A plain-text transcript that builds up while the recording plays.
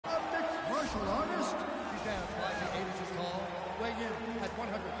martial artist. She stands 5 feet 8 inches tall, weighing in at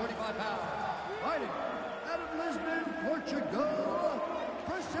 135 pounds. Fighting out of Lisbon, Portugal,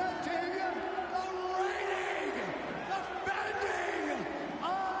 presenting the reigning, defending,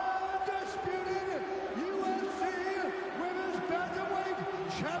 undisputed UFC Women's Bantamweight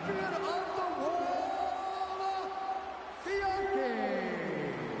Champion of the World, Bianchi.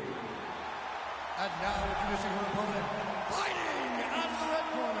 And now introducing her opponent, fighting out of the red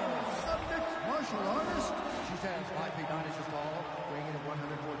corner, a mixed martial artist. She stands 5 feet 9 inches tall, weighing in at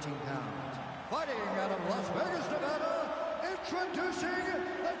 114 pounds. Fighting out of Las Vegas, Nevada, introducing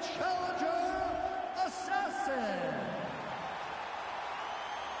the challenger, Assassin.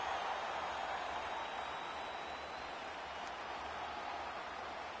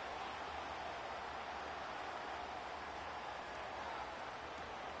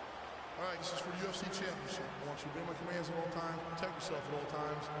 All right, this is for the UFC Championship. I want you to obey my commands at all times, protect yourself at all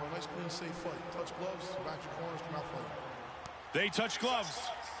times. I want a nice, clean, safe fight. Touch gloves, back your corners, come out fighting. They touch gloves.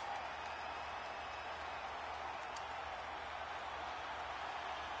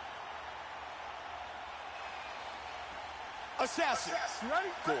 Assassin. You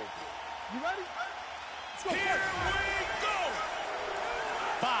ready? Gold. You ready? Let's go. Here we go.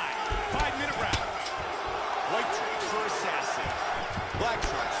 5-minute rounds. White trunks for Assassin. Black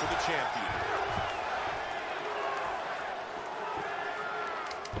trunks for the champion.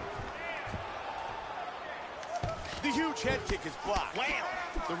 The huge head kick is blocked. Wham!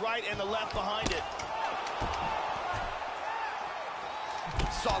 The right and the left behind it.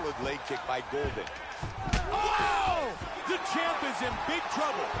 Solid leg kick by Golden. Wow! The champ is in big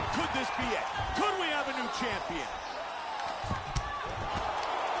trouble. Could this be it? Could we have a new champion?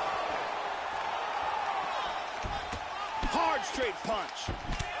 Hard straight punch.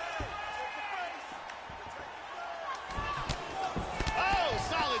 Oh,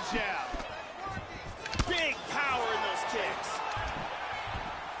 solid jab. Big power in those kicks.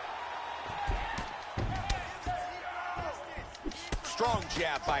 Strong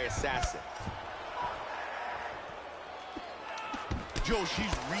jab by Assassin. Joe,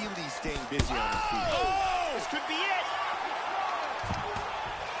 she's really staying busy on her feet. Oh, this could be it.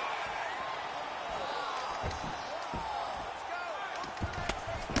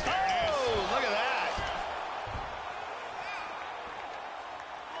 Oh, look at that.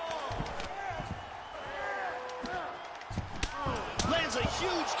 Lands a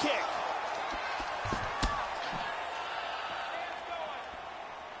huge kick.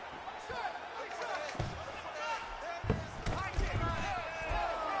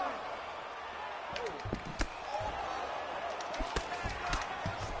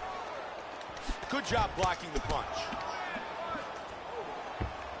 Good job blocking the punch.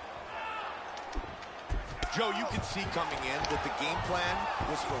 Joe, you can see coming in that the game plan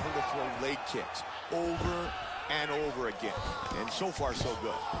was for her to throw leg kicks over and over again. And so far, so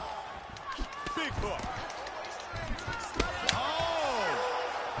good. Big hook. Oh!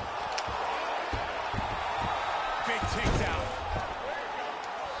 Big takedown.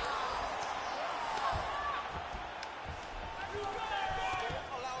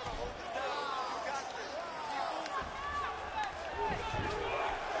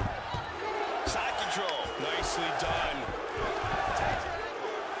 Side control. Nicely done.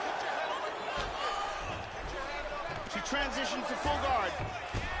 She transitions to full guard.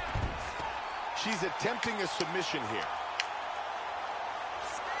 She's attempting a submission here.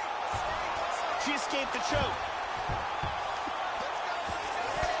 She escaped the choke.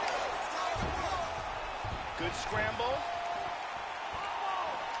 Good scramble.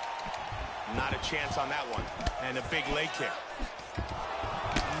 Not a chance on that one. And a big leg kick.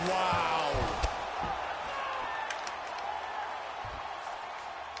 Wow.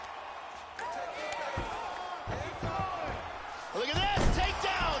 Look at this.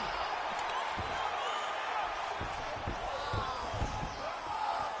 Takedown.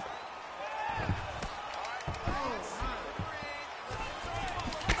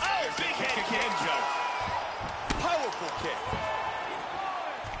 Oh, big head kick. Joe. Powerful kick.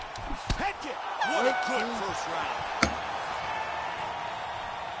 Head kick. What a good first round.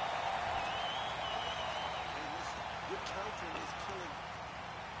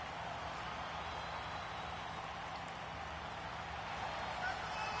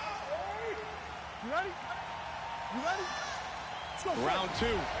 You ready? You ready? Let's go. Round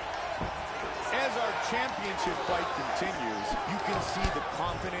two. As our championship fight continues, you can see the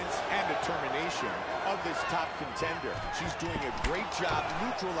confidence and determination of this top contender. She's doing a great job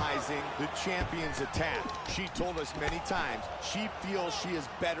neutralizing the champion's attack. She told us many times she feels she is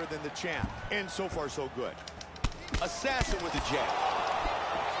better than the champ. And so far, so good. Assassin with a jab.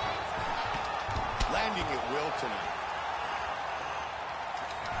 tonight.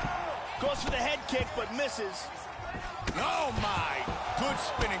 Goes for the head kick, but misses. Oh, my. Good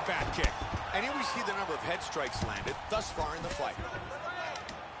spinning back kick. And here we see the number of head strikes landed thus far in the fight.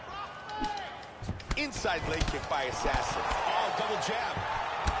 Inside leg kick by Assassin. Oh, double jab.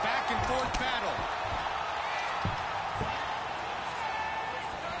 Back and forth battle.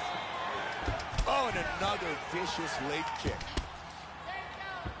 Oh, and another vicious leg kick.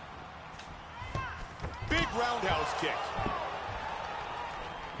 Big roundhouse kick.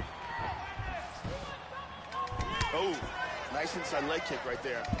 Oh, nice inside leg kick right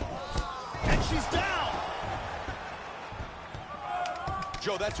there. And she's down.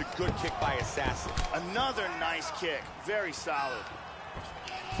 Joe, that's a good kick by Assassin. Another nice kick. Very solid.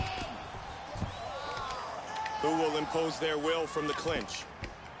 Who will impose their will from the clinch?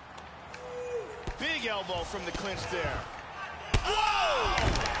 Big elbow from the clinch there. Whoa!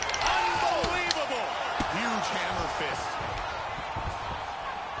 Unbelievable! Huge hammer fist.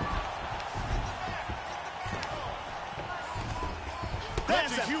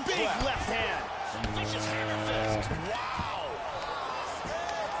 That's a huge big left hand. Vicious hammer fist. Wow!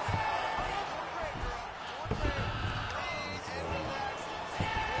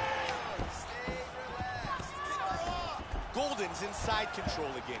 Golden's in side control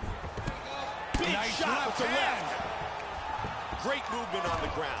again here. Big Nice shot with the left. Great movement on the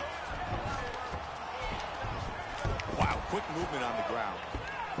ground. Wow, quick movement on the ground.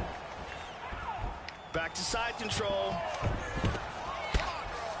 Back to side control.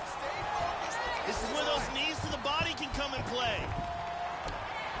 This is where those knees to the body can come and play.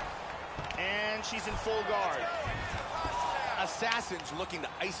 And she's in full guard. Assassin's looking to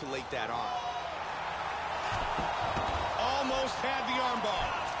isolate that arm. Almost had the armbar.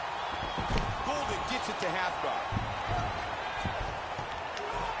 Golden gets it to half guard.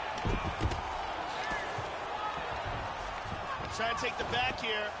 Trying to take the back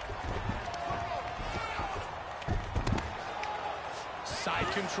here.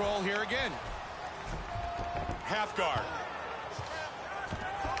 Side control here again. Half guard.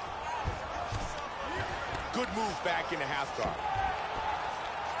 Good move back into half guard.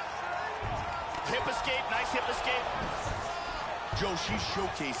 Hip escape, nice hip escape. Joe, she's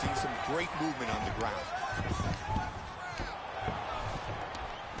showcasing some great movement on the ground.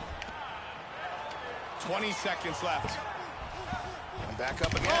 "20 seconds left. And back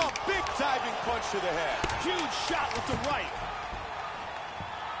up again. Oh, big diving punch to the head. Huge shot with the right.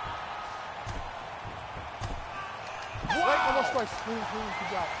 Wow!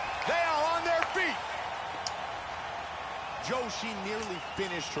 They are on their feet. Joe, she nearly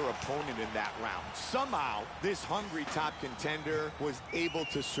finished her opponent in that round. Somehow, this hungry top contender was able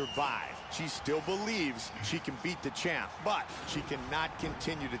to survive. She still believes she can beat the champ, but she cannot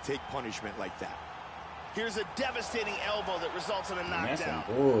continue to take punishment like that. Here's a devastating elbow that results in a knockdown. That's some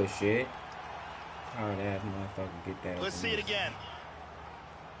bullshit. Hard ass motherfucker get that. Let's see it again.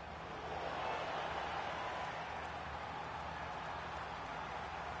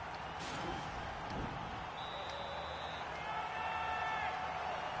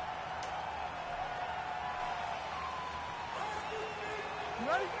 You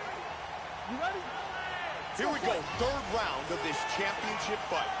ready? You ready? Here we go, third round of this championship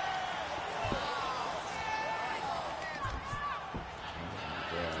fight.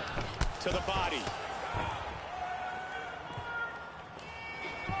 To the body.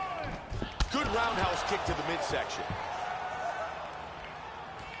 Good roundhouse kick to the midsection.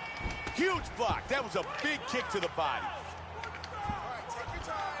 Huge block. That was a big kick to the body.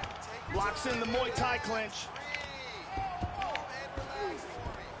 Locks in the Muay Thai clinch.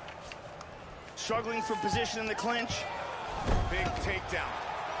 Struggling for position in the clinch. Big takedown.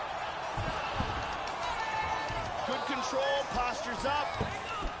 Good control, postures up.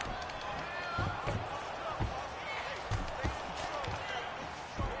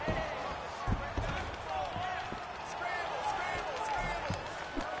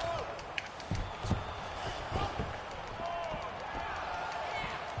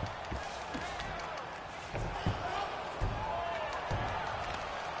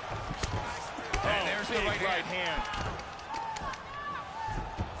 And there's the right hand.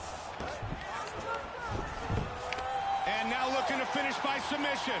 And now looking to finish by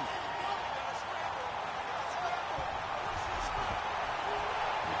submission.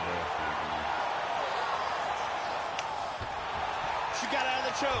 She got out of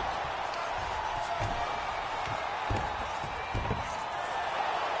the choke.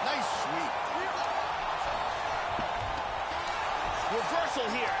 Nice sweep. Reversal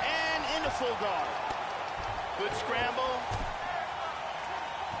here and into full guard. Good scramble.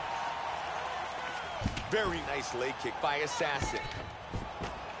 Very nice leg kick by Assassin.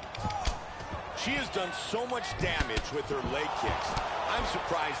 She has done so much damage with her leg kicks. I'm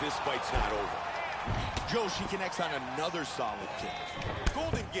surprised this fight's not over. Joe, she connects on another solid kick.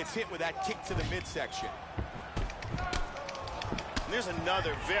 Golden gets hit with that kick to the midsection. There's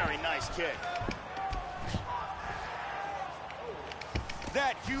another very nice kick.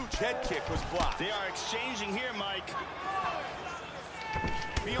 That huge head kick was blocked. They are exchanging here, Mike.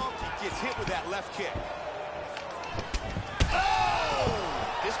 Bianchi gets hit with that left kick. Oh!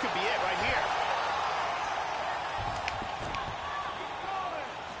 This could be it right here.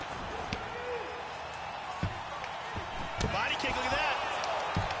 Body kick, look at that.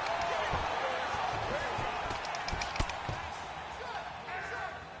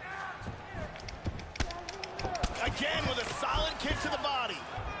 Again with a solid kick to the body.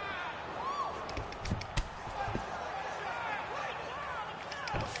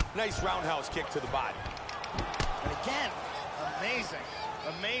 Nice roundhouse kick to the body. And again, amazing,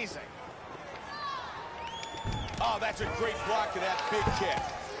 amazing. Oh, that's a great block of that big kick.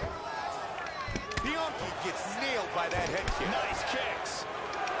 Bianchi gets nailed by that head kick. Nice kicks.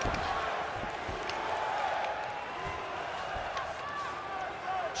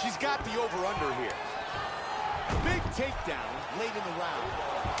 She's got the over-under here. Big takedown late in the round.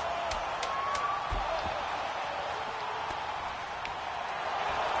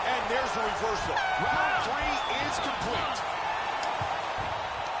 And there's a reversal. Round 3 is complete.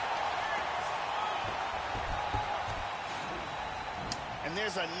 And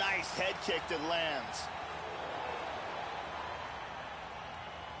there's a nice head kick that lands.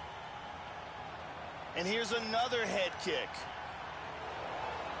 And here's another head kick.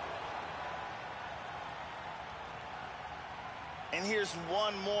 And here's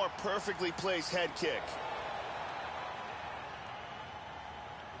one more perfectly placed head kick.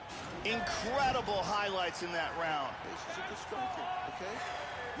 Incredible highlights in that round. Hey, she's a good striker, okay?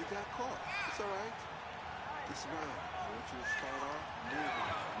 You got caught. It's all right. This round, I want you to start off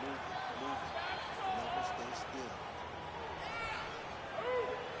moving. Never stay still.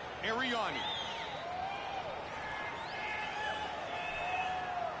 Ariani.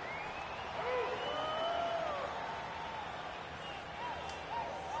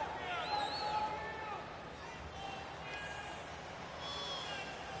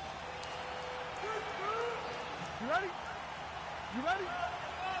 You ready? You ready?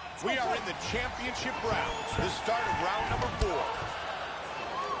 We are in the championship rounds. The start of round number 4.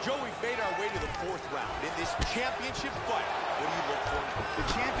 Joe, we've made our way to the 4th round. In this championship fight, what do you look for? The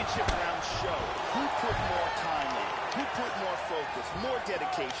championship rounds show who put more time in, who put more focus, more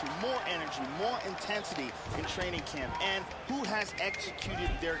dedication, more energy, more intensity in training camp, and who has executed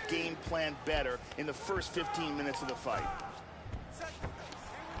their game plan better in the first 15 minutes of the fight.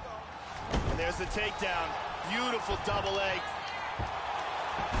 And there's the takedown. Beautiful double leg.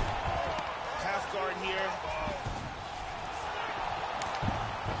 Half guard here.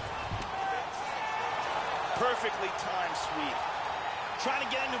 Perfectly timed sweep. Trying to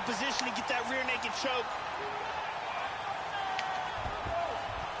get into position to get that rear naked choke.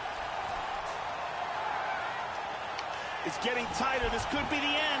 It's getting tighter. This could be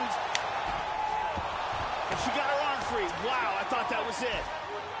the end. And she got her arm free. Wow, I thought that was it.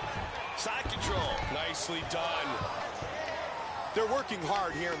 Side control. Nicely done. They're working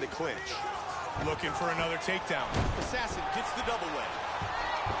hard here in the clinch. Looking for another takedown. Assassin gets the double leg.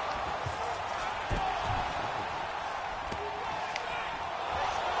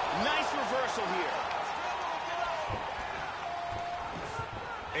 Nice reversal here.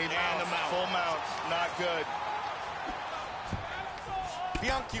 And a mount. Full mount. Not good.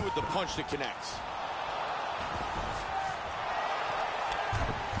 Bianchi with the punch that connects.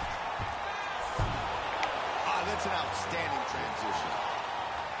 That's an outstanding transition.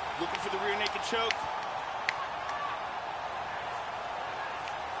 Looking for the rear naked choke.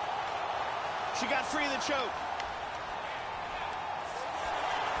 She got free of the choke.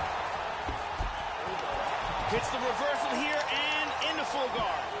 Hits the reversal here and into full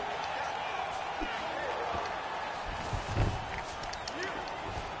guard.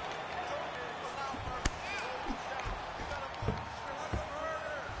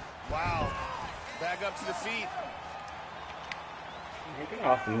 Wow. Back up to the feet. Get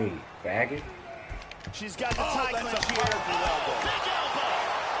off of me, faggot. She's got the tie clinch here. Big elbow.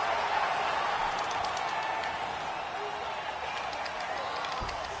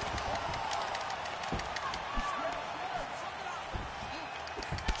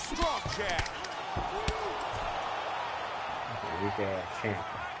 Strong jab. Weak ass champ.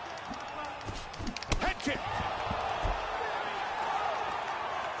 Head kick.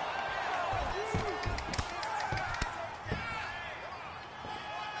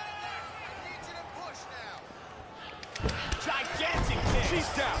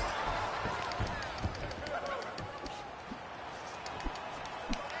 He's down.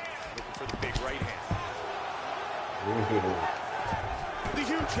 Looking for the big right hand. The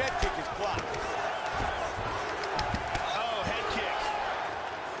huge head kick is blocked. Oh, head kick.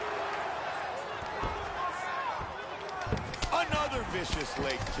 Another vicious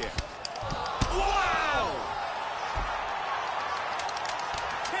leg kick. Wow!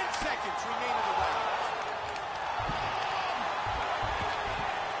 10 seconds remain in the round.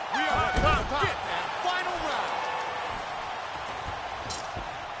 We are at the fifth and final round.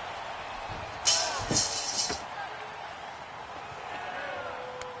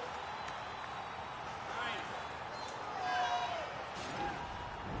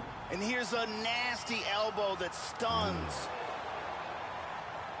 And here's a nasty elbow that stuns.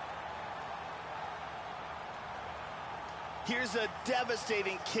 Here's a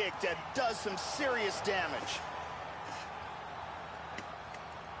devastating kick that does some serious damage.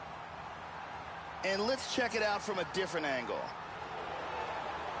 And let's check it out from a different angle.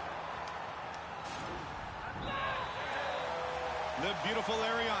 The beautiful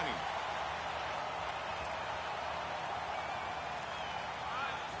Ariani.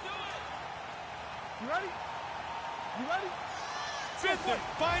 You ready? You ready? Fifth and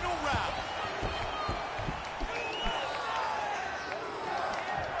final round.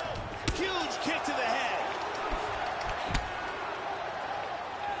 Huge kick to the head.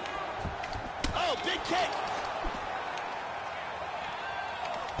 Oh, big kick.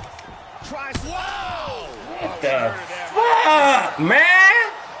 Tries. Whoa! What the fuck,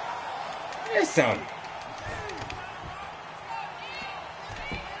 man? There's something.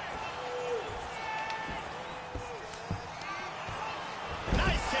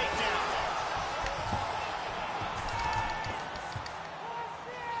 Nice takedown.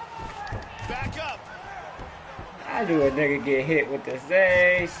 Back up. I do a nigga get hit with the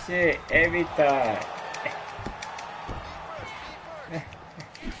same shit every time.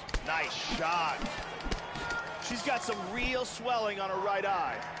 Nice shot. She's got some real swelling on her right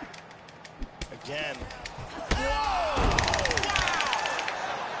eye. Again. Whoa!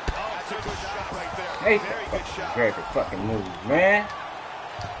 Oh, took a shot right there. Hey, Very good shot. great fucking move, man.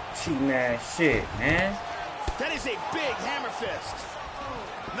 Cheating ass shit, man. That is a big hammer fist.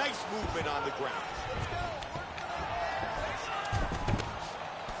 Nice movement on the ground.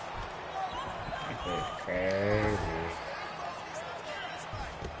 This is crazy.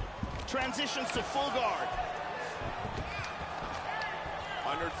 Transitions to full guard.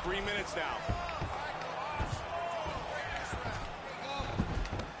 Under 3 minutes now.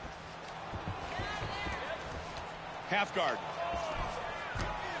 Half guard.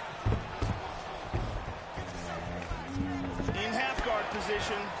 In half guard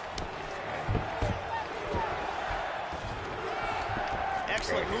position.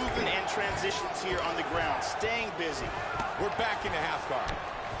 Excellent movement and transitions here on the ground. Staying busy. We're back into half guard.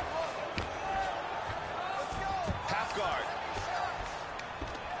 Half guard.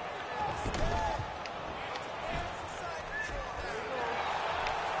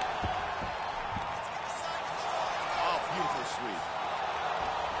 Oh, beautiful sweep.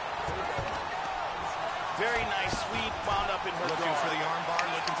 Very nice sweep, wound up in her Looking guard. for the armbar,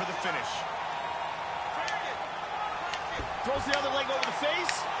 looking for the finish. Throws the other leg over the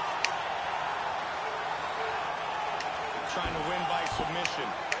face. Trying to win by submission.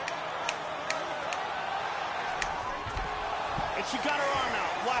 And she got her arm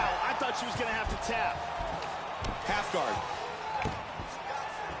out. Wow, I thought she was going to have to tap. Half guard.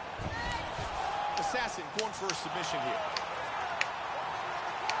 Assassin going for a submission here.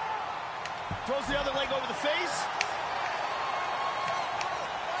 Throws the other leg over the face.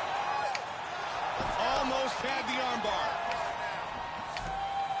 Almost had the armbar.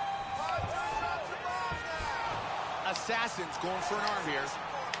 Assassin's going for an arm here.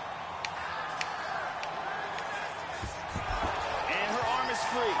 And her arm is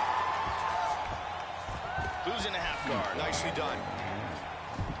free. Who's in a half guard? Nicely done.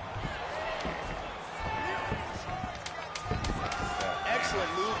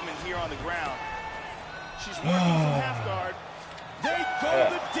 Excellent movement here on the ground. She's working from half guard. They go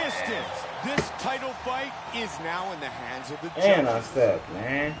the distance. This title fight is now in the hands of the judges. And I stepped,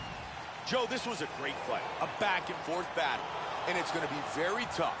 man. Joe, this was a great fight, a back-and-forth battle, and it's going to be very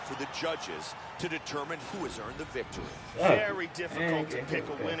tough for the judges to determine who has earned the victory. Very difficult to pick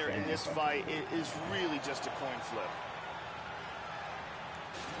a winner in this fight. It is really just a coin flip.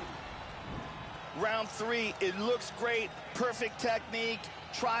 Round 3, it looks great, perfect technique,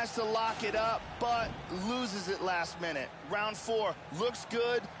 tries to lock it up, but loses it last minute. Round 4, looks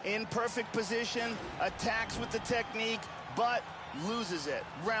good, in perfect position, attacks with the technique, but loses it.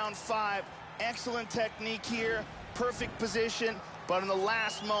 Round 5, excellent technique here, perfect position, but in the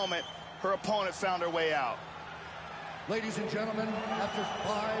last moment, her opponent found her way out. Ladies and gentlemen, after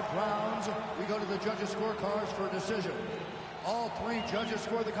 5 rounds, we go to the judges' scorecards for a decision. All 3 judges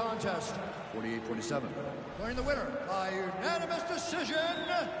score the contest 48-47. Declaring the winner by unanimous decision.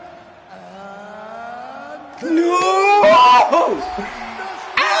 And No!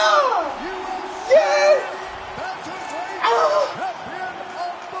 Yes! Champion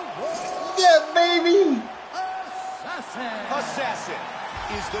of the world, Yeah, baby! Assassin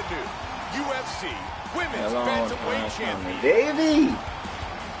is the new UFC Women's Hello, Bantamweight Champion. baby!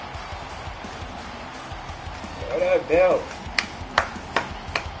 What that belt?